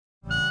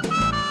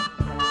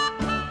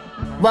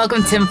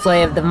Welcome to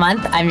Employee of the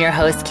Month. I'm your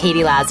host,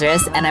 Katie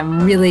Lazarus, and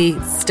I'm really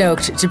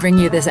stoked to bring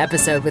you this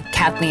episode with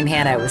Kathleen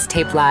Hanna. It was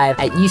taped live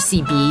at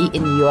UCB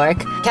in New York.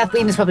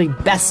 Kathleen is probably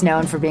best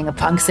known for being a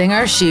punk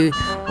singer. She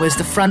was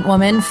the front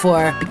woman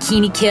for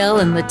Bikini Kill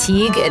and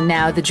Latigue, and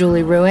now The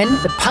Julie Ruin.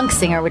 The Punk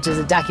Singer, which is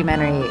a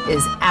documentary,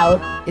 is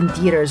out in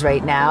theaters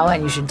right now,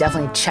 and you should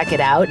definitely check it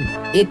out.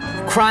 It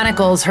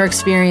chronicles her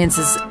experience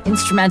as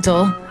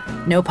instrumental,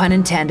 no pun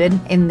intended,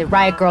 in the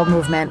Riot Grrrl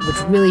movement, which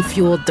really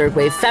fueled third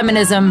wave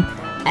feminism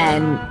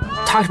and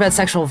talked about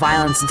sexual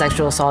violence and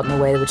sexual assault in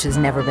a way which has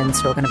never been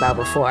spoken about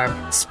before.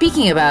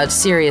 Speaking about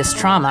serious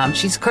trauma,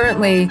 she's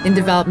currently in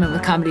development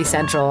with Comedy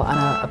Central on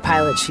a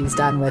pilot she's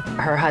done with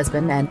her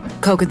husband and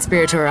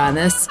co-conspirator on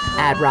this,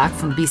 Ad Rock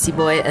from BC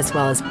Boy, as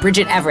well as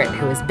Bridget Everett,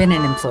 who has been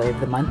an Employee of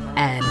the Month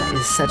and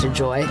is such a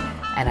joy.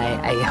 And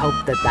I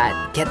hope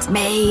that gets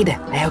made.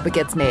 I hope it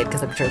gets made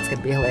because I'm sure it's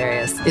going to be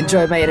hilarious.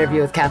 Enjoy my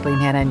interview with Kathleen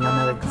Hanna and you'll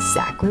know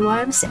exactly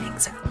why I'm saying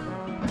so.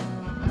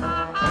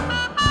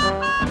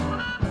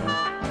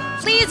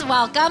 Please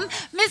welcome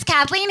Miss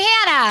Kathleen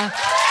Hanna.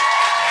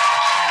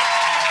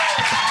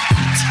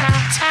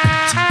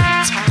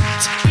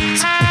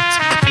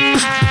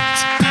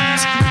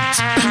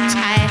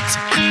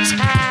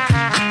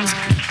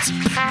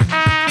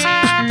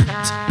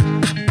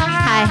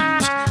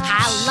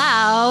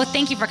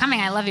 Thank you for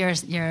coming. I love your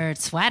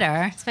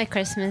sweater. It's my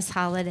Christmas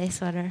holiday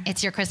sweater.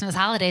 It's your Christmas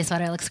holiday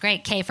sweater. It looks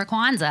great. K for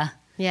Kwanzaa.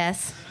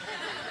 Yes.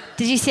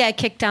 Did you see I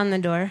kicked down the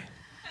door?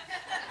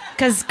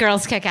 Because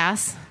girls kick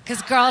ass.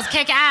 Because girls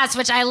kick ass,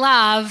 which I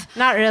love.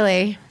 Not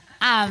really.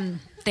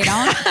 They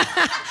don't?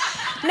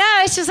 No,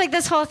 it's just like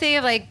this whole thing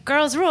of like,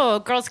 girls rule,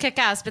 girls kick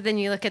ass. But then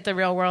you look at the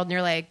real world and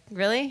you're like,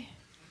 really?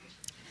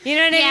 You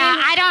know what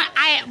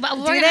I mean?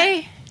 Yeah, Do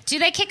they? Do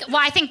they kick? Well,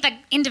 I think the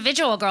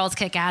individual girls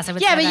kick ass. I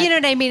would say but that. you know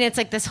what I mean? It's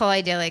like this whole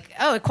idea like,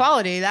 oh,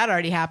 equality, that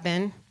already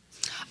happened.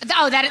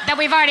 Oh, that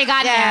we've already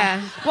gotten there.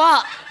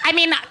 Well, I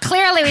mean,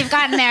 clearly we've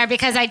gotten there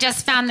because I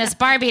just found this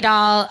Barbie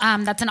doll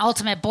that's an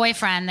ultimate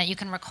boyfriend that you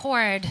can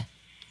record.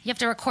 You have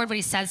to record what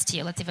he says to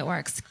you. Let's see if it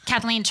works.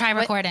 Kathleen, try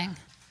recording.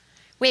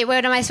 Wait,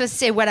 what am I supposed to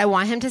say? What I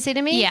want him to say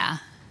to me? Yeah.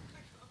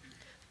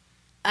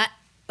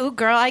 Ooh,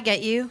 girl, I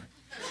get you.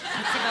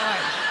 Let's see if it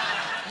works.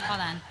 Hold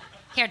on.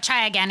 Here,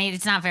 try again.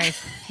 He's not. Wait,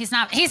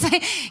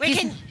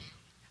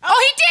 Oh,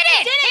 he did it!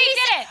 He did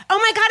it! Oh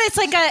my God, it's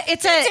like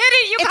it's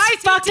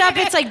fucked up.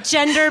 It's like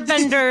gender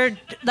bender,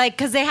 like,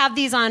 because they have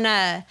these on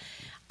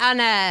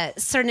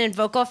certain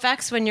vocal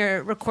effects when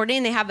you're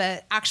recording. They have an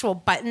actual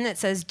button that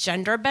says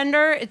gender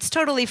bender. It's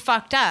totally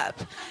fucked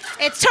up.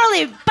 It's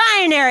totally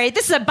binary.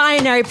 This is a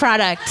binary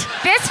product.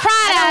 This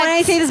product. When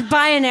I say this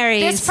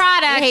binary, This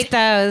product. I hate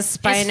those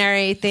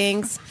binary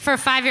things. For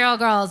 5-year-old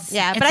girls.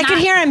 Yeah, but I could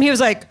hear him. He was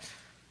like,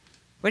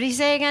 what did he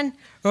say again?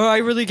 Oh, I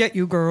really get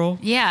you, girl.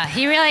 Yeah,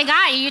 he really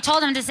got you. You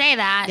told him to say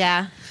that.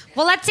 Yeah.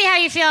 Well, let's see how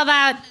you feel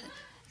about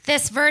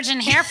this virgin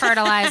hair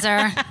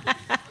fertilizer.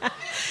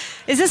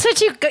 Is this what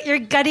you're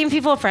gutting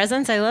people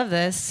presents? I love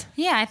this.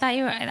 Yeah, I thought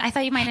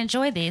you might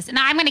enjoy these.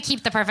 Now I'm going to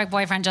keep the perfect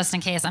boyfriend just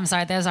in case. I'm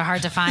sorry, those are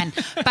hard to find.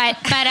 But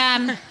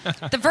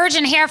the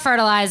virgin hair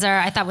fertilizer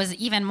I thought was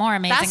even more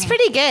amazing. That's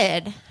pretty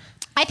good.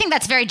 I think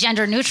that's very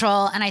gender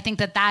neutral, and I think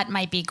that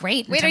might be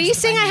great. Wait, are you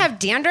saying I have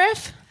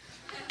dandruff?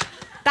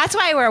 That's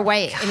why I wear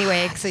white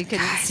anyway, so you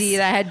couldn't see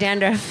that I had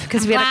dandruff.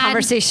 Because we had a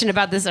conversation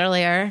about this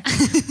earlier.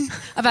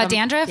 About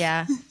dandruff?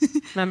 Yeah.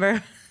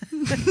 Remember?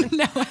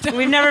 No, I don't.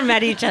 We've never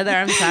met each other.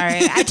 I'm sorry.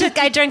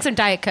 I drank some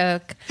Diet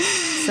Coke.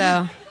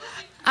 So.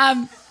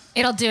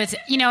 It'll do it.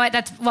 You know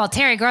what?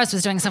 Terry Gross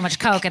was doing so much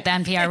Coke at the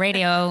NPR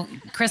radio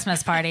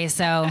Christmas party,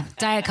 so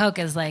Diet Coke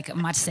is like a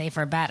much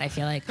safer bet, I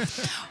feel like.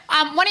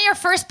 One of your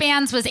first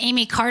bands was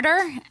Amy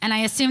Carter, and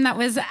I assume that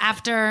was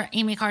after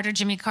Amy Carter,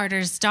 Jimmy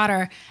Carter's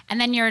daughter. And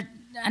then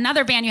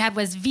another band you had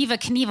was Viva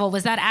Knievel.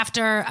 Was that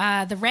after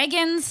the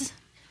Reagans?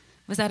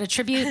 Was that a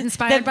tribute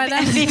inspired by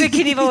that? Viva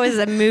Knievel was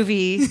a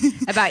movie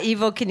about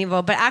Evel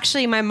Knievel. But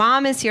actually, my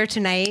mom is here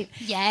tonight.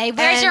 Yay.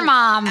 Where's your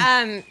mom?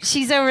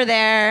 She's over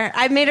there.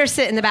 I made her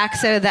sit in the back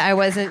so that I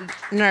wasn't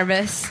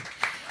nervous.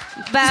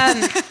 But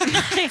you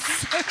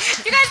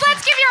guys,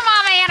 let's give your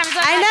mom a hand.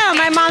 I know.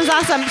 My mom's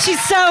awesome.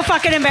 She's so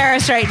fucking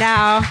embarrassed right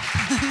now. No,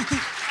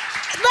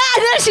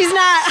 she's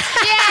not.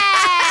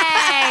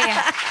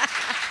 Yay!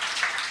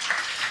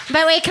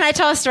 But wait, can I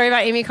tell a story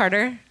about Amy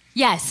Carter?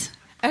 Yes.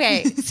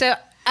 Okay, so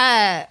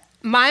my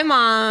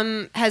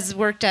mom has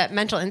worked at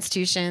mental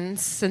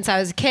institutions since I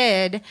was a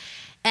kid,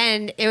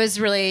 and it was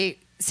really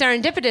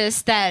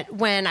serendipitous that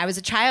when I was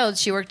a child,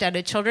 she worked at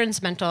a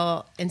children's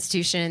mental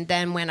institution.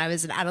 Then when I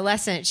was an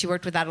adolescent, she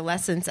worked with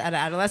adolescents at an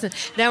adolescent.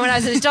 Then when I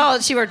was an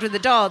adult, she worked with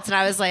adults, and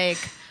I was like,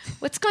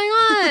 what's going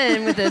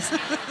on with this?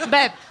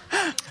 But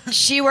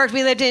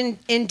we lived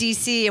in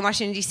D.C., in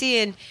Washington, D.C.,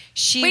 and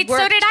she Wait,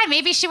 worked... so did I.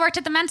 Maybe she worked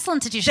at the mental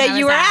institution that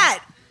you were at.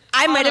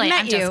 I might have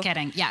met I'm you. just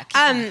kidding. Yeah.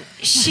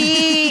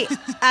 She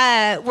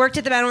worked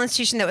at the mental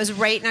institution that was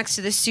right next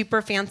to the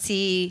super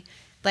fancy,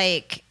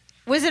 like,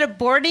 was it a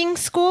boarding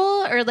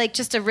school or like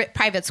just a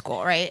private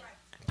school, right?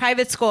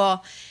 Private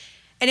school.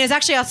 And it was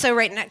actually also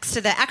right next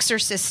to the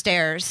Exorcist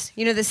stairs.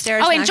 You know the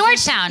stairs? Oh, in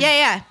Georgetown.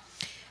 Yeah.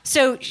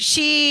 So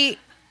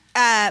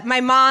my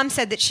mom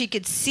said that she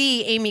could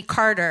see Amy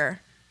Carter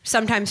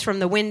sometimes from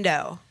the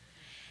window.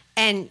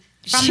 And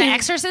From the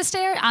Exorcist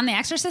stairs? On the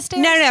Exorcist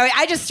stairs? No,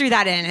 I just threw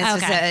that in.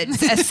 It's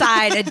just a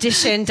side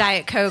addition,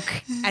 Diet Coke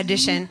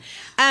addition.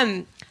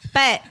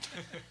 But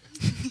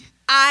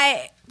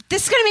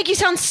this is going to make you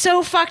sound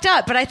so fucked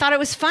up, but I thought it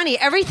was funny.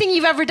 Everything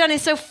you've ever done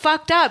is so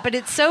fucked up, but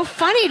it's so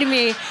funny to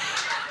me.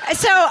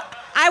 So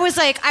I was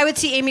like, I would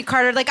see Amy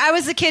Carter. Like, I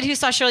was the kid who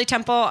saw Shirley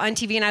Temple on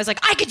TV, and I was like,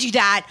 I could do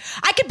that.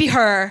 I could be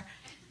her.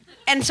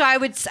 And so I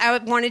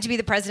wanted to be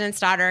the president's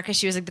daughter because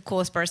she was like the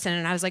coolest person.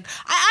 And I was like,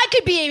 I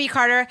could be Amy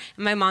Carter.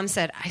 And my mom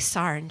said, I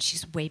saw her and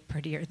she's way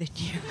prettier than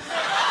you.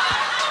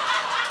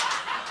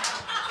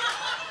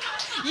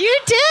 You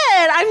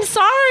did. I'm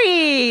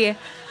sorry.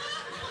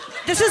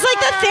 This is like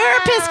the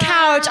therapist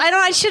couch.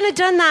 I shouldn't have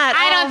done that.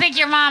 I don't think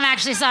your mom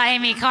actually saw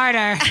Amy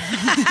Carter.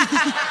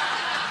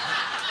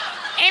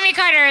 Amy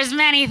Carter is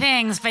many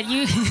things, but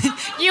you,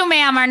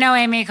 ma'am, are no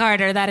Amy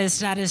Carter. That is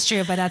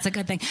true, but that's a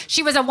good thing.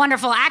 She was a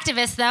wonderful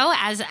activist, though,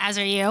 as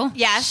are you.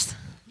 Yes.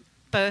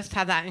 Both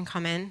have that in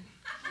common.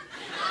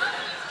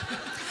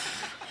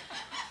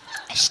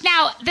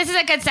 Now, this is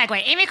a good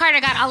segue. Amy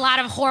Carter got a lot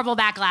of horrible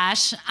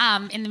backlash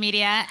in the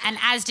media, and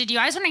as did you.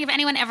 I was wondering if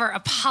anyone ever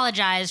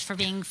apologized for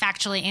being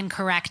factually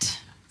incorrect,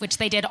 which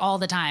they did all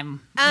the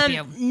time with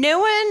you. No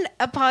one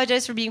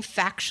apologized for being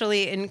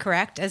factually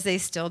incorrect, as they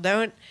still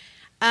don't.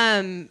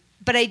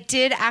 But I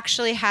did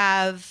actually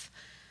have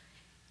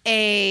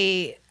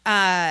a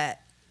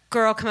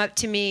girl come up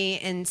to me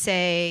and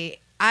say,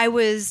 I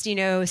was,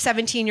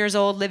 17 years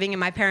old, living in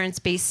my parents'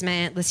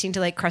 basement, listening to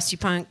like crusty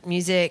punk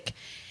music.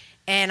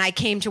 And I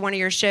came to one of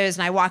your shows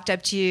and I walked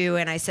up to you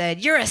and I said,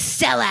 you're a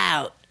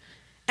sellout.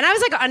 And I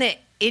was like on an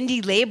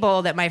indie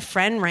label that my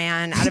friend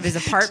ran out of his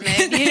apartment.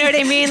 You know what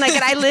I mean? Like,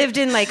 and I lived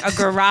in like a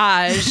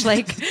garage,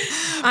 like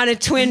on a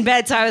twin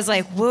bed. So I was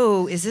like,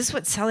 whoa, is this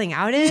what selling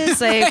out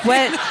is? Like,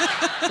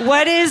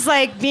 what is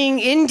like being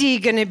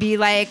indie going to be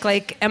like?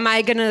 Like, am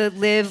I going to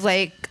live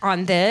like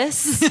on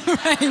this?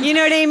 Right. You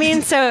know what I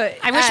mean? So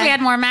I wish we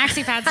had more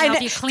maxi pads to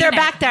help you clean They're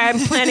back there. I'm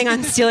planning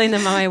on stealing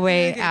them on my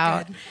way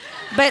out. Good.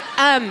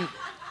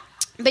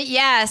 But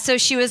yeah, so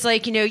she was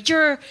like,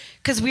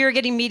 because we were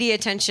getting media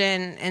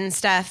attention and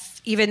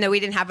stuff, even though we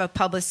didn't have a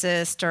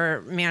publicist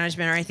or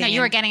management or anything. No,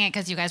 you were getting it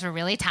because you guys were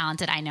really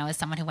talented. I know as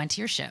someone who went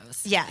to your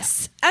shows.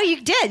 Yes. Oh,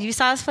 you did? You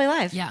saw us play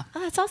live? Yeah. Oh,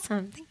 that's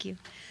awesome. Thank you.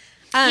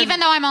 Even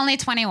though I'm only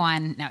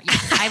 21. No,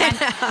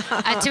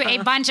 I went to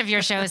a bunch of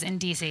your shows in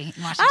D.C.,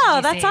 in Washington,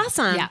 Oh, D.C. that's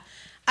awesome. Yeah.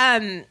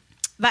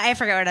 But I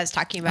forgot what I was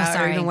talking about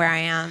or even where I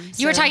am.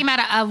 You were talking about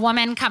a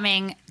woman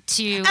coming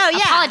to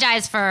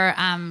apologize for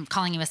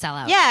calling you a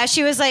sellout. Yeah,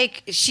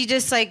 she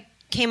just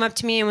came up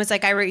to me and was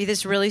like, I wrote you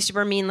this really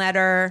super mean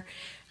letter.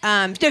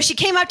 No, she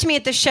came up to me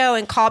at the show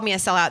and called me a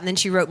sellout, and then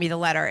she wrote me the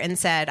letter and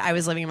said I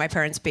was living in my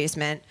parents'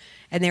 basement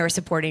and they were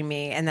supporting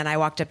me, and then I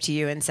walked up to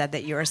you and said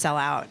that you were a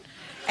sellout.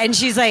 And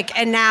she's like,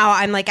 and now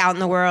I'm like out in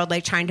the world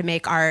like trying to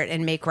make art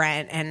and make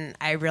rent, and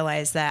I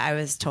realized that I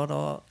was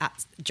total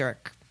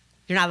jerk.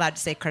 You're not allowed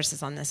to say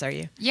curses on this, are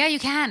you? Yeah, you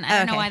can. I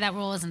don't know why that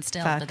rule isn't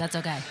still, but that's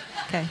okay.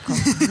 Okay,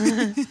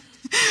 cool.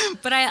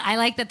 But I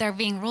like that there are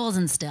being rules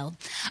instilled.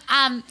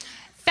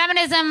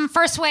 Feminism,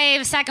 first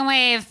wave, second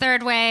wave,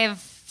 third wave,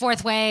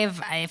 fourth wave,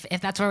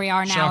 if that's where we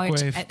are now.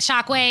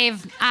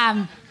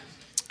 Shockwave.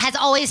 Has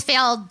always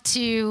failed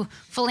to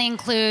fully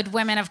include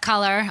women of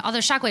color, although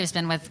Shockwave's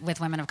been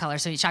with women of color,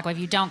 so Shockwave,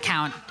 you don't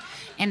count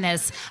in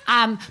this.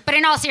 But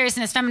in all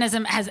seriousness,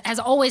 feminism has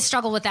always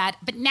struggled with that.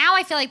 But now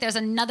I feel like there's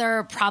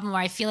another problem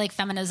where I feel like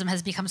feminism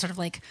has become sort of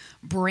like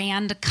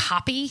brand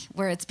copy,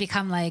 where it's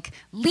become like,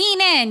 lean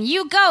in,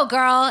 you go,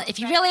 girl. If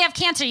you really have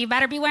cancer, you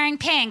better be wearing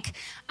pink.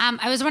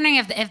 I was wondering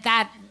if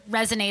that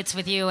resonates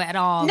with you at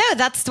all. No,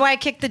 that's why I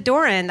kicked the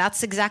door in.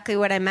 That's exactly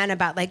what I meant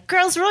about like,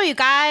 girls rule, you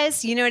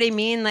guys. You know what I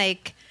mean?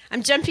 Like,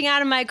 I'm jumping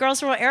out of my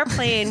Girls Rule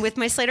airplane with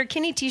my Slater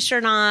Kinney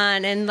t-shirt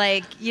on, and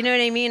like, you know what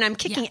I mean? I'm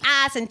kicking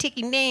ass and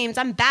taking names.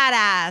 I'm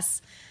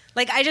badass.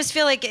 Like, I just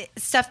feel like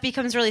stuff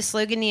becomes really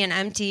slogany and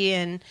empty,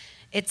 and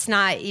it's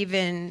not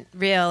even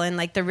real. And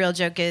like, the real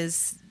joke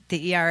is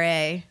the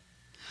ERA.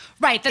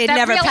 Right. It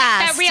never passed.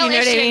 That real you know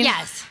issue, what I mean?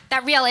 yes.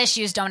 That real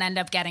issues don't end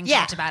up getting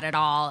talked about at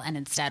all, and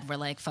instead we're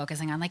like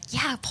focusing on like,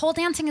 pole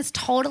dancing is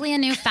totally a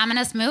new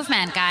feminist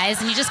movement,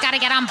 guys, and you just got to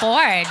get on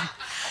board.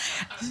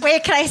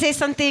 Wait, can I say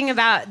something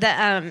about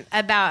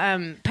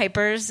the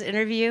Piper's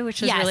interview,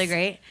 which was really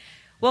great?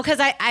 Well,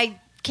 because I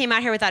came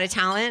out here without a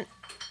talent,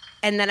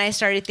 and then I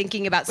started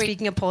thinking about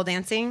speaking of pole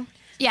dancing.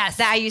 Yes.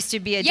 That I used to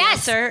be a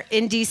dancer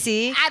in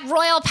D.C. At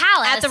Royal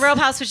Palace. At the Royal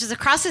Palace, which is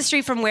across the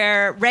street from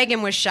where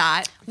Reagan was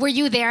shot. Were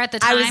you there at the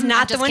time? I was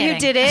not the one who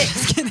did it.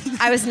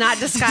 I was not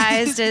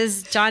disguised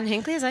as John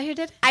Hinckley. Is that who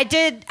did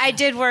it? I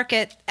did work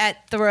at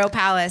the Royal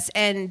Palace,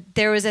 and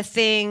there was a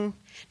thing,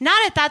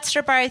 not at that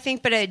strip bar, I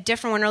think, but a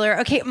different one earlier.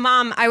 Okay,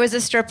 Mom, I was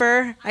a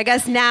stripper. I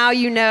guess now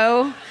you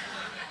know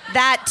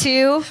that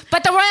too.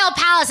 But the Royal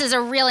Palace is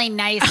a really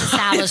nice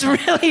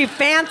establishment. It's really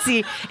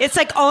fancy. It's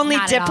like only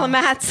Not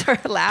diplomats are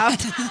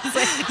allowed.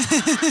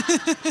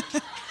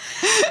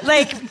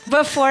 Like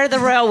before the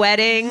royal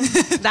wedding,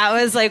 that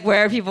was like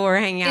where people were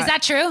hanging out. Is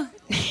that true?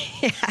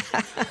 Yeah,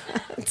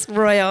 it's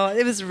royal.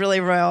 It was really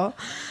royal.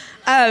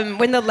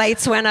 When the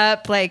lights went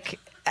up, like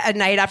at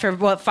night after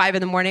 5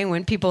 a.m.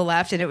 when people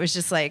left, and it was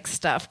just like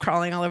stuff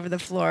crawling all over the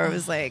floor. It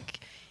was like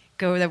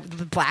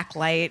the black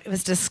light. It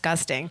was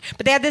disgusting.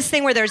 But they had this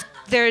thing where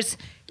there's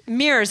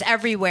mirrors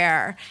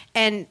everywhere,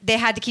 and they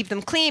had to keep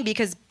them clean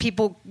because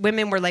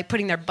women were like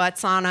putting their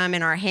butts on them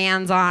and our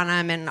hands on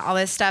them and all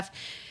this stuff.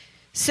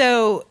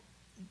 So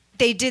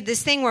they did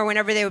this thing where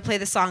whenever they would play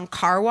the song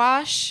Car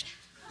Wash,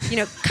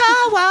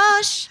 Car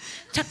Wash,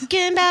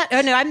 talking about,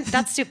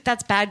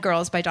 that's Bad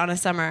Girls by Donna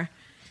Summer.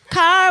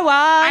 Car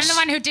Wash. I'm the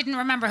one who didn't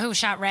remember who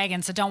shot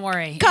Reagan, so don't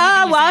worry.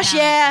 Car Wash,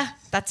 yeah.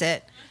 That's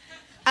it.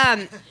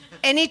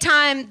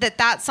 Anytime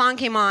that song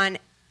came on,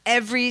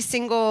 every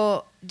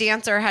single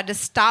dancer had to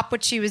stop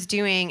what she was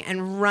doing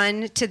and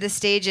run to the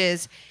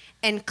stages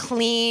and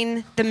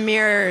clean the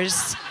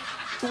mirrors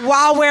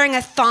while wearing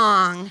a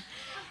thong.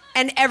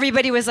 And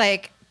everybody was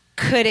like,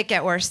 could it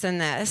get worse than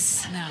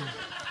this? No.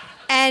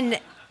 And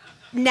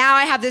now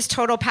I have this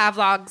total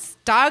Pavlov's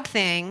dog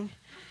thing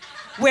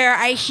where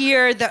I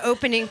hear the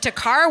opening to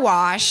Car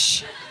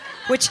Wash,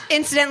 which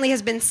incidentally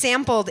has been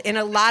sampled in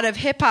a lot of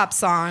hip-hop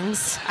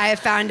songs, I have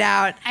found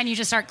out. And you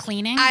just start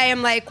cleaning? I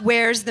am like,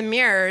 where's the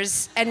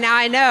mirrors? And now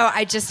I know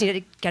I just need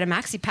to get a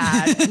maxi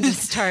pad and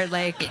just start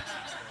like...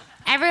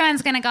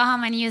 Everyone's going to go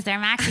home and use their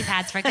maxi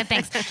pads for good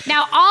things.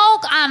 Now,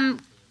 all...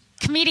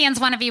 comedians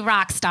want to be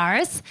rock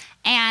stars,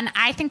 and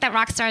I think that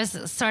rock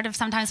stars sort of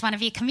sometimes want to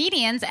be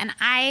comedians, and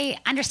I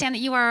understand that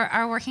you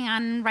are working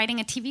on writing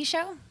a TV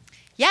show?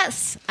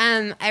 Yes.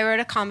 I wrote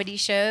a comedy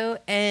show,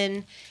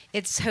 and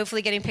it's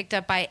hopefully getting picked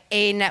up by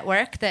a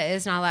network that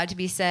is not allowed to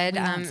be said,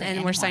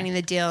 and we're signing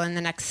the deal in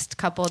the next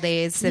couple of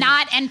days.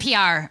 Not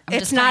NPR.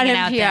 It's not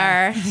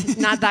NPR,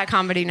 not that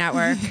comedy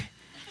network.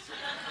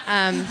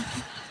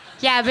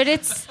 Yeah, but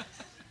it's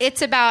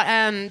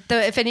about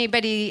if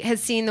anybody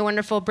has seen the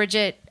wonderful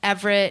Bridget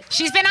Everett.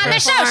 She's been on the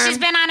show. She's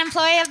been on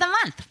Employee of the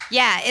Month.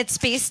 Yeah, it's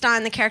based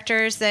on the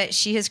characters that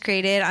she has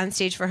created on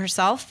stage for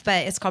herself,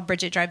 but it's called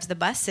Bridget Drives the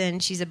Bus,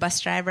 and she's a bus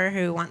driver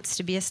who wants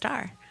to be a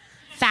star.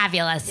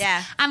 Fabulous.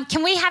 Yeah.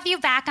 Can we have you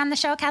back on the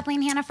show,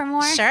 Kathleen Hanna, for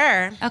more?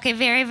 Sure. Okay,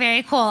 very,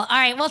 very cool. All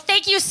right, well,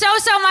 thank you so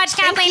much,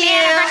 Kathleen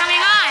Hanna, for coming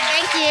on.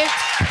 Thank you.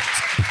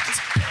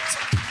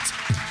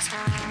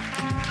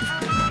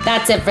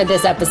 That's it for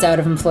this episode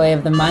of Employee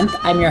of the Month.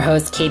 I'm your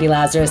host, Katie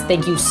Lazarus.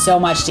 Thank you so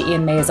much to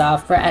Ian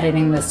Mazoff for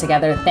editing this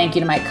together. Thank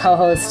you to my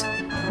co-host,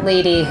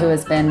 Lady, who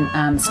has been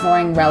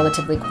snoring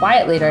relatively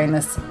quietly during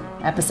this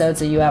episode,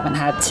 so you haven't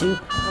had to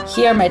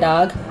hear my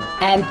dog.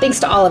 And thanks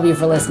to all of you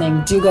for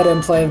listening. Do go to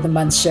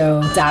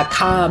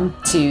employeeofthemonthshow.com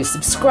to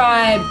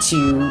subscribe,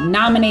 to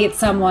nominate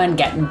someone,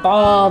 get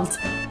involved,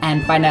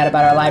 and find out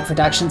about our live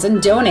productions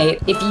and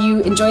donate. If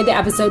you enjoyed the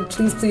episode,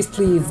 please, please,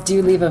 please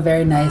do leave a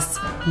very nice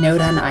note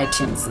on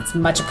iTunes. It's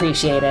much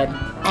appreciated.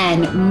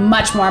 And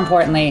much more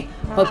importantly,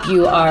 hope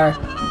you are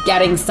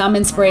getting some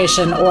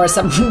inspiration or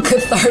some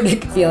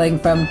cathartic feeling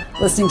from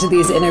listening to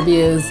these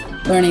interviews,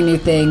 learning new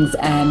things,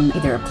 and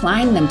either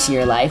applying them to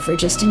your life or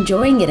just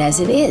enjoying it as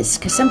it is,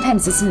 because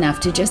sometimes it's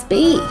enough to just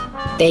be.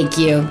 Thank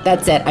you.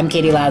 That's it. I'm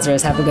Katie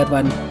Lazarus. Have a good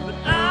one.